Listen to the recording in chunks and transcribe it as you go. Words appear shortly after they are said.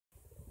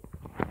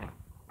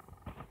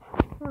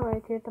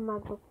Alright, here's the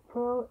MacBook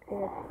Pro.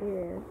 It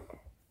is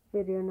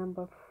video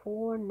number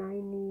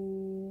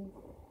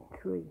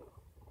 493.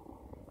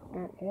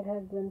 And it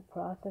has been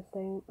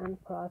processing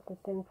and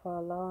processing for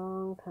a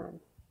long time.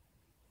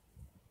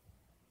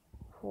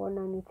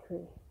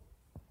 493.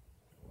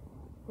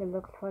 It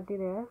looks fuzzy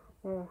there.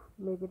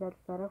 Maybe that's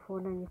better.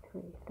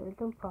 493. So it's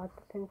been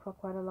processing for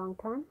quite a long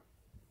time.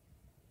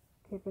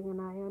 Keeping an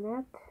eye on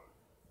it.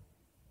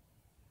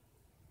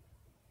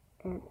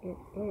 And it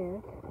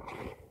is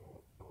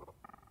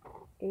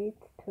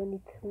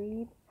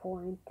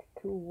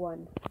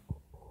 8:23.21.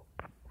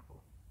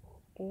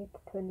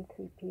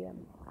 8:23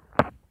 p.m.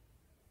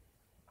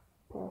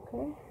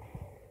 Okay.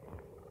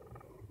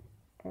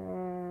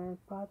 And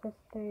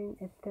processing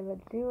is still at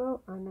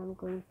 0, and I'm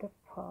going to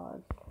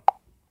pause.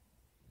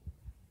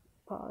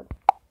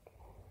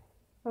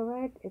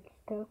 Alright, it's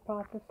still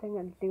processing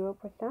at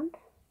 0%.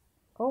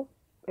 Oh,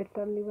 it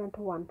suddenly went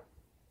to 1.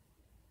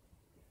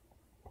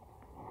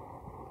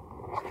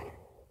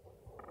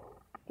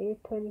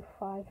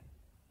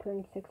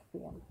 8:25:26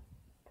 p.m.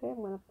 Okay, I'm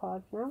going to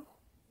pause now.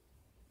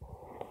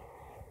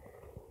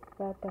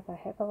 That took a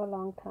heck of a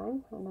long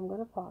time, and I'm going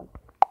to pause.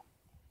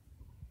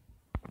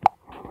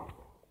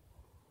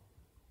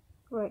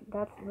 Right,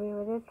 that's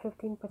where it is,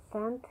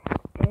 15%.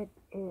 It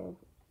is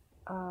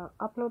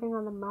uploading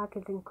on the Mac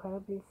is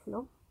incredibly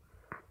slow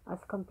as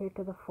compared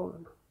to the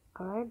phone.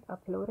 Alright,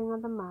 uploading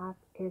on the Mac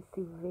is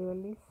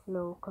severely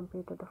slow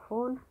compared to the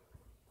phone.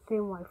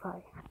 Same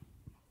Wi-Fi.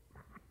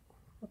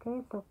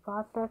 Okay, so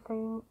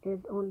processing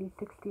is only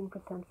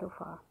 16% so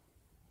far.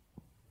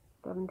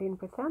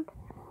 17%,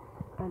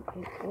 and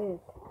it is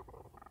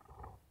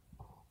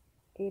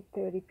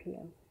 8:30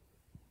 p.m.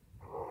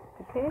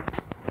 Okay,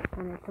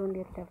 and it's only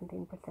at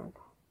 17%.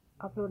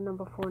 Upload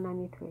number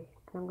 493,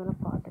 and I'm going to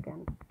pause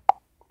again.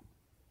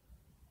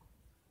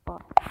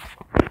 Pause.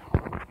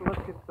 So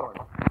let's get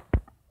started.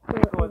 So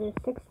it is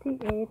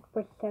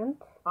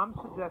 68%. I'm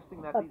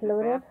suggesting that uploaded. These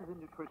advances in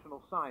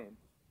nutritional science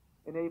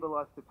enable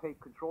us to take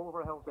control of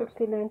our health,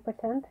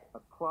 69%.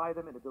 apply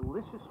them in a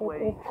delicious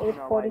way It's in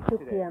our life 8:42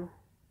 today, p.m.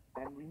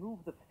 and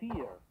remove the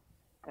fear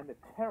and the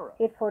terror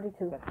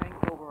 8:42. that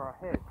hangs over our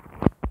heads.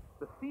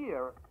 The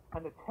fear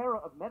and the terror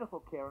of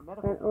medical care and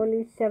medical And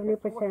only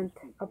 70%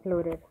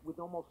 uploaded. with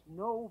almost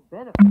no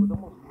benefit, with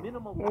almost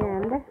minimal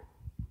benefit.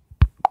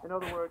 In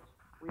other words,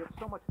 we have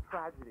so much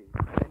tragedy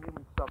and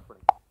human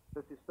suffering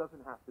that this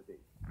doesn't have to be.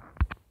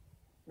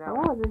 Now,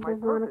 oh, this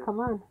doesn't want to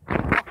come on.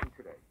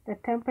 Today the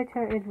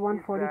temperature is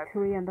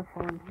 143 on the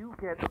phone. You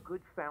get a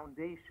good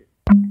foundation.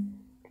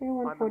 Okay,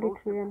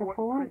 143 on the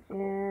phone,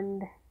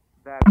 and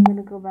that I'm going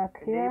to go back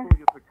here. Enable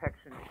your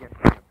protection against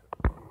cancer.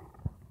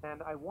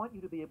 And I want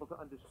you to be able to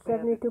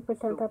understand 72%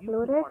 so uploaded.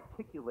 you can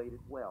articulate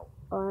it well.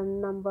 On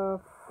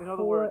number In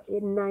other words,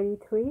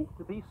 493.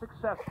 To be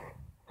successful,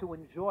 to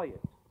enjoy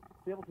it,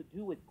 to be able to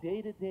do it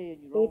day to day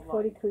in your own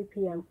life, 8:43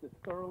 p.m. to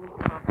thoroughly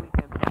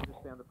comprehend and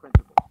understand the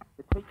principles.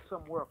 It takes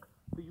some work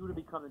for you to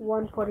become a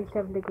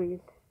 147 degrees.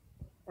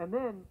 And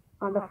then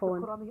on you the have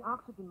phone. to put on the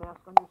oxygen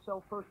mask on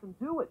yourself first and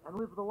do it and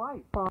live the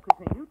life.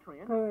 Contain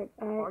nutrients Alright,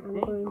 are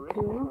dangerous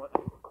and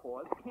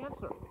cause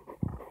cancer.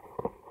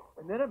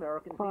 And then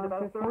Americans eat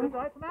about a third of the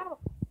diet from animals.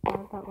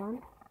 Pause that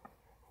one.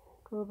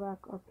 Go back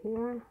up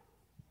here.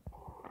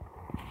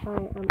 I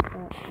am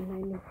at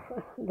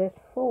 94. This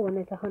phone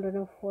is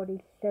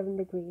 147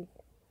 degrees.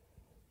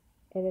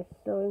 It is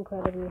so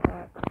incredibly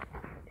hot.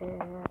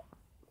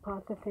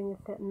 Processing is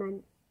at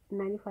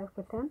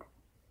 95%.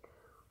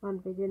 On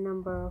video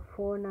number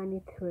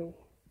 493.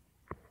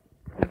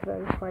 It's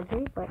very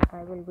fuzzy, but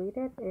I will read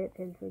it. It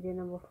is video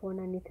number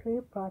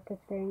 493.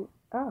 Processing.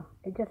 Oh,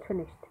 it just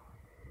finished.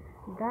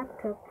 That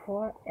took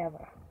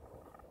forever.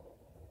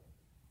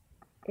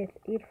 It's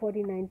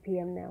 8:49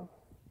 p.m. now.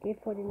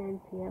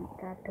 8:49 p.m.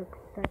 That took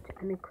such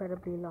an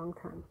incredibly long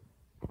time.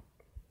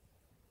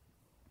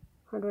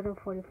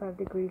 145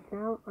 degrees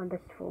now on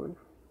this phone.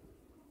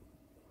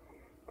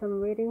 So I'm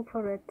waiting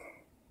for it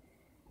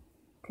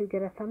to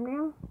get a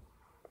thumbnail.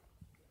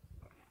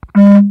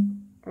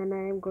 And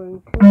I am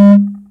going to,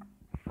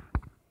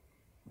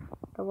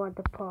 I want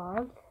to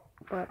pause,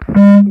 but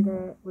I see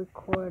the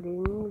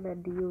recording, the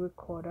DU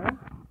recorder.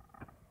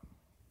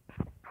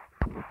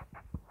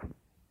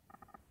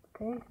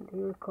 Okay,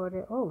 DU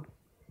recorder. Oh,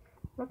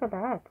 look at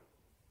that.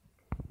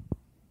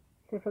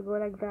 So if I go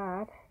like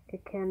that,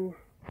 it can,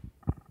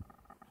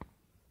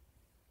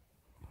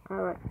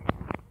 alright,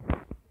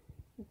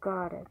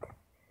 got it.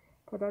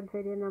 So that's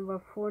video number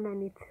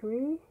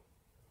 493.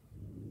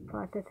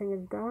 Processing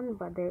is done,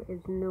 but there is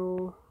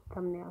no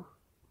thumbnail.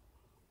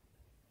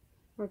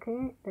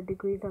 Okay, the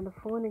degrees on the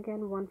phone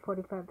again,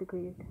 145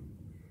 degrees.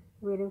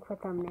 Waiting for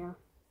thumbnail.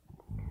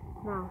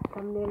 Now,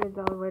 thumbnail is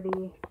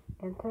already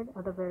entered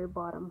at the very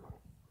bottom.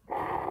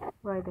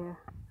 Right there.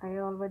 I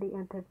already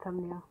entered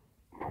thumbnail.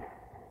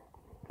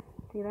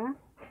 See that?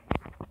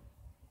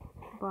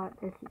 But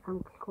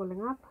I'm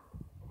scrolling up.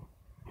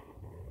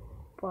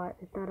 But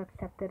it's not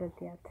accepted as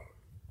yet.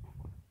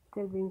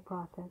 Still being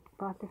processed.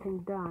 Processing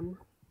done.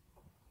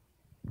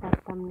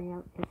 That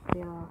thumbnail is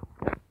still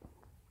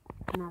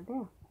not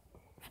there.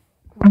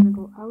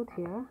 go out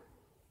here,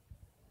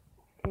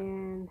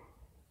 and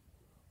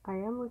I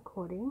am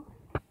recording,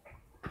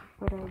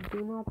 but I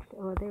do not,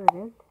 oh, there it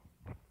is.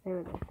 There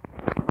it is.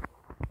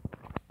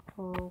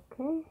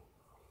 Okay,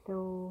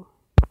 so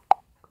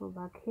go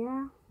back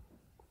here.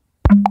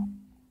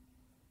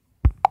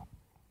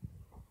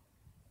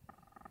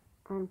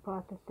 And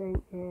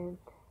processing is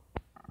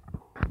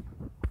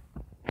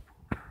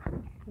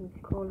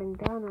scrolling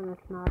down and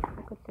it's not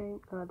focusing.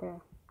 Oh,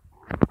 there.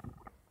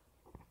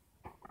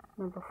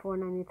 Number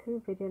 493,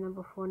 video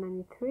number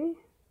 493.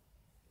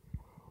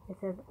 It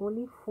says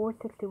only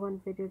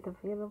 461 videos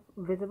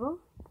visible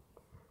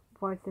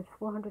versus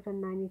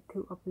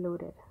 492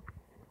 uploaded.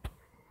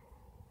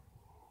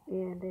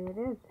 And there it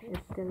is.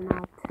 It's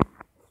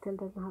still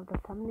doesn't have the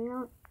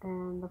thumbnail,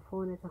 and the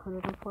phone is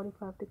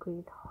 145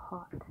 degrees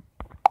hot.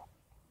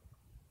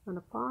 I'm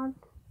gonna pause.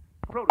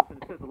 Produce,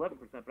 and it says 11%,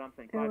 but I'm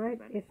saying 5%.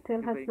 Alright, it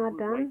still has not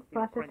done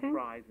processing. French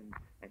fries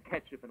and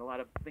ketchup and a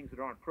lot of things that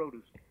aren't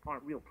produce,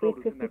 aren't real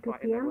produce in that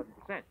 11%.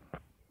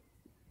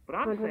 But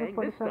I'm saying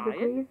this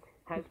diet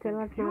has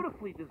been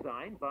beautifully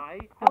designed by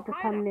Al-Qaeda. The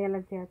thumbnail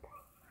as yet.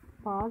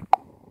 Pause.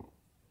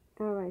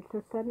 Alright,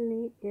 so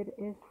suddenly it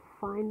is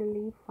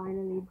finally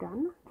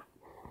done.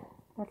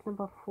 That's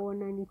number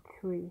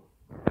 493.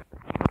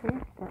 Okay,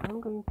 so I'm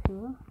going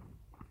to,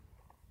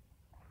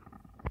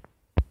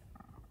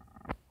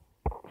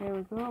 there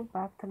we go,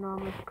 back to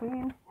normal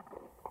screen,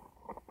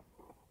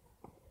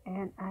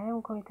 and I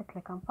am going to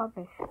click on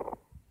publish.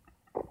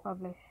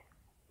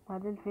 Now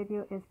this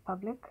video is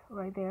public.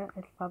 Right there,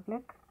 it's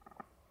public.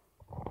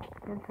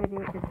 This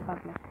video is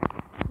public.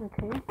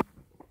 Okay,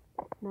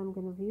 now I'm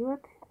going to view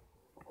it,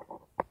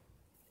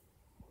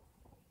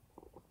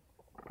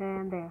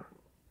 and there,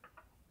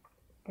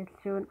 it's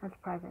shown as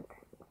private.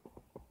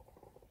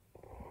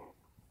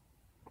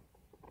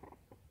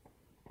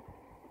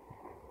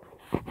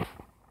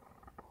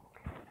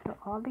 So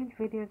all these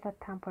videos are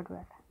tampered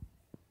with.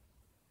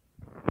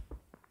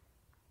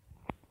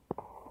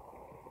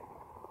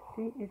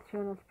 See, it's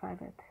shown as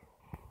private.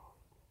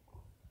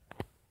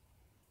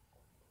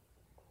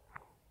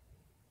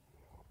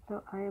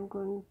 So I am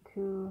going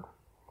to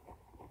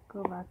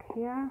go back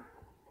here.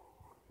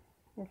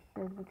 It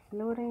says it's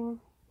loading.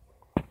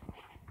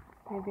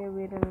 Maybe I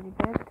wait a little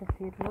bit to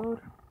see it load.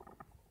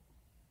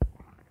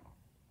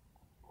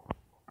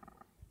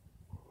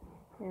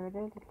 There it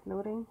is, it's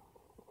loading.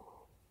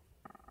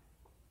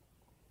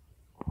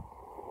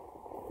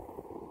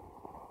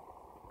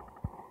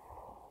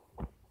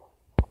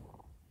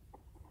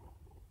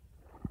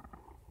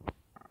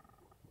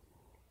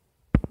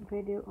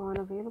 Video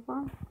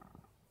unavailable.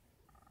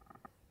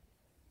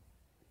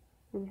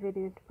 This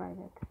video is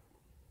private.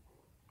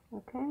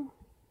 Okay.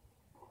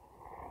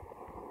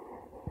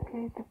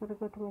 Okay, so I'm going to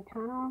go to my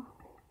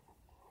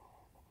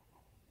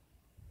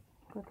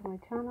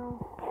channel.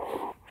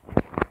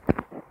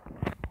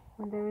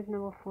 And there is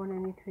number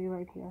 493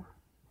 right here.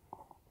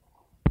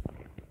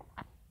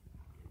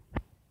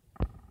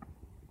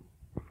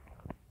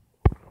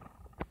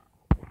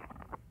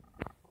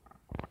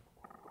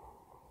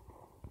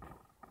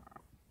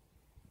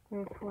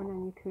 There's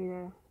 493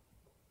 there.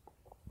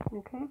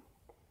 Okay.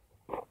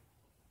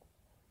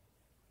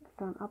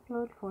 So on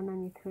upload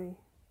 493.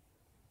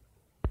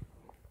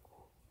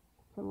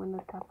 So I'm going to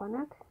tap on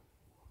it.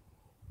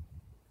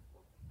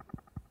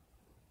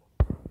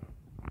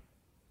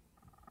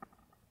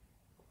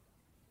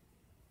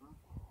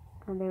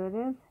 And there it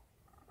is.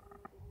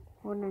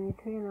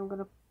 493, and I'm going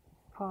to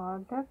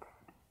pause it.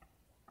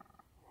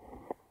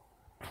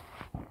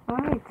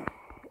 Alright.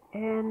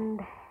 And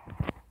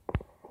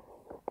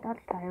that's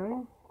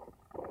tiring.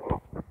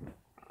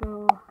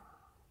 So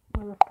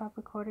I'm going to stop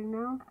recording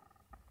now.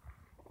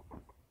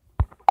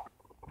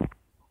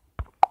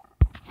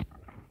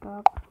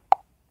 Stop.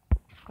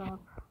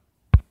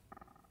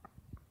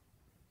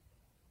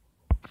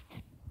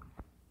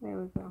 There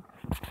we go.